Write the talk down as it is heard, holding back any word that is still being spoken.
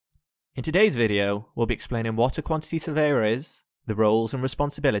In today's video, we'll be explaining what a quantity surveyor is, the roles and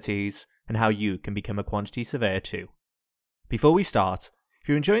responsibilities, and how you can become a quantity surveyor too. Before we start, if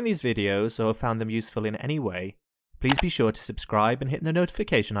you're enjoying these videos or have found them useful in any way, please be sure to subscribe and hit the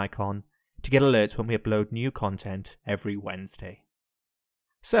notification icon to get alerts when we upload new content every Wednesday.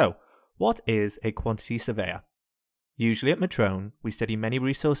 So, what is a quantity surveyor? Usually at Metroun, we study many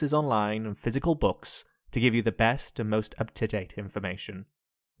resources online and physical books to give you the best and most up-to-date information.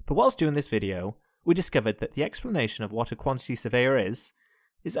 But whilst doing this video, we discovered that the explanation of what a quantity surveyor is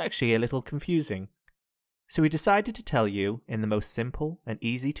actually a little confusing. So we decided to tell you in the most simple and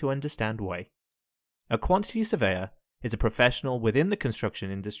easy to understand way. A quantity surveyor is a professional within the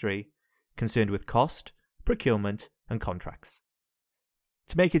construction industry concerned with cost, procurement, and contracts.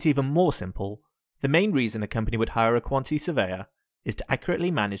 To make it even more simple, the main reason a company would hire a quantity surveyor is to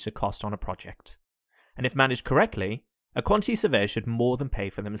accurately manage the cost on a project. And if managed correctly, a quantity surveyor should more than pay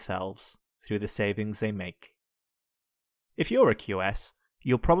for themselves through the savings they make. If you're a QS,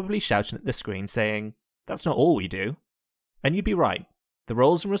 you're probably shouting at the screen saying, "That's not all we do." And you'd be right. The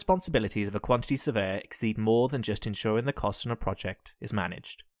roles and responsibilities of a quantity surveyor exceed more than just ensuring the cost on a project is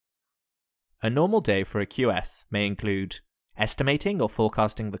managed. A normal day for a QS may include estimating or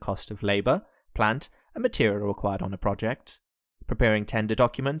forecasting the cost of labour, plant, and material required on a project, preparing tender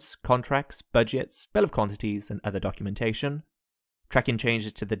documents, contracts, budgets, bill of quantities, and other documentation, tracking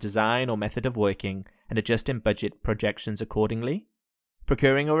changes to the design or method of working and adjusting budget projections accordingly,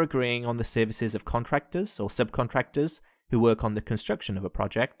 procuring or agreeing on the services of contractors or subcontractors who work on the construction of a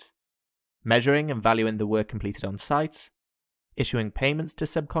project, measuring and valuing the work completed on site, issuing payments to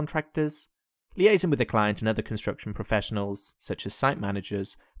subcontractors, liaising with the client and other construction professionals such as site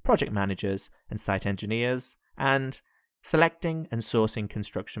managers, project managers, and site engineers, and selecting and sourcing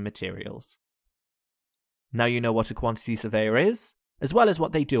construction materials. Now you know what a quantity surveyor is, as well as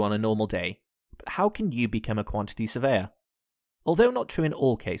what they do on a normal day, but how can you become a quantity surveyor? Although not true in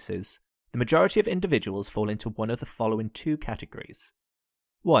all cases, the majority of individuals fall into one of the following two categories.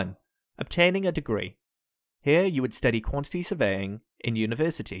 1. Obtaining a degree. Here you would study quantity surveying in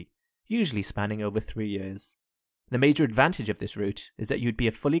university, usually spanning over 3 years. The major advantage of this route is that you'd be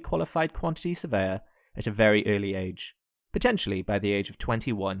a fully qualified quantity surveyor at a very early age, potentially by the age of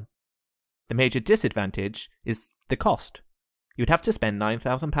 21. The major disadvantage is the cost. You'd have to spend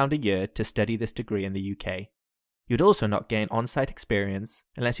 £9,000 a year to study this degree in the UK. You'd also not gain on-site experience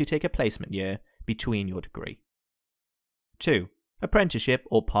unless you take a placement year between your degree. 2. Apprenticeship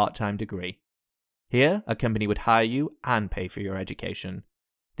or part-time degree. Here, a company would hire you and pay for your education.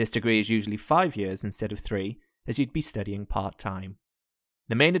 This degree is usually 5 years instead of 3, as you'd be studying part-time.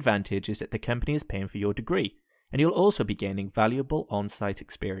 The main advantage is that the company is paying for your degree, and you'll also be gaining valuable on-site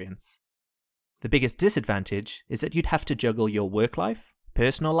experience. The biggest disadvantage is that you'd have to juggle your work life,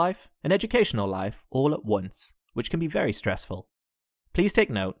 personal life, and educational life all at once, which can be very stressful. Please take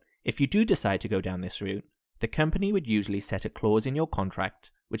note, if you do decide to go down this route, the company would usually set a clause in your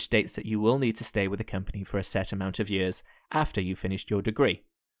contract which states that you will need to stay with the company for a set amount of years after you've finished your degree,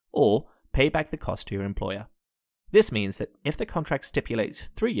 or pay back the cost to your employer. This means that if the contract stipulates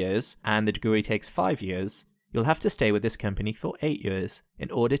 3 years and the degree takes 5 years, you'll have to stay with this company for 8 years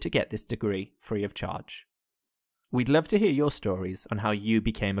in order to get this degree free of charge. We'd love to hear your stories on how you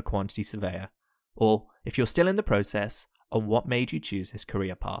became a quantity surveyor, or if you're still in the process, on what made you choose this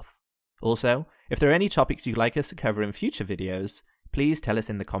career path. Also, if there are any topics you'd like us to cover in future videos, please tell us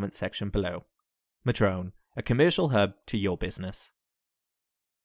in the comments section below. Metroun, a commercial hub to your business.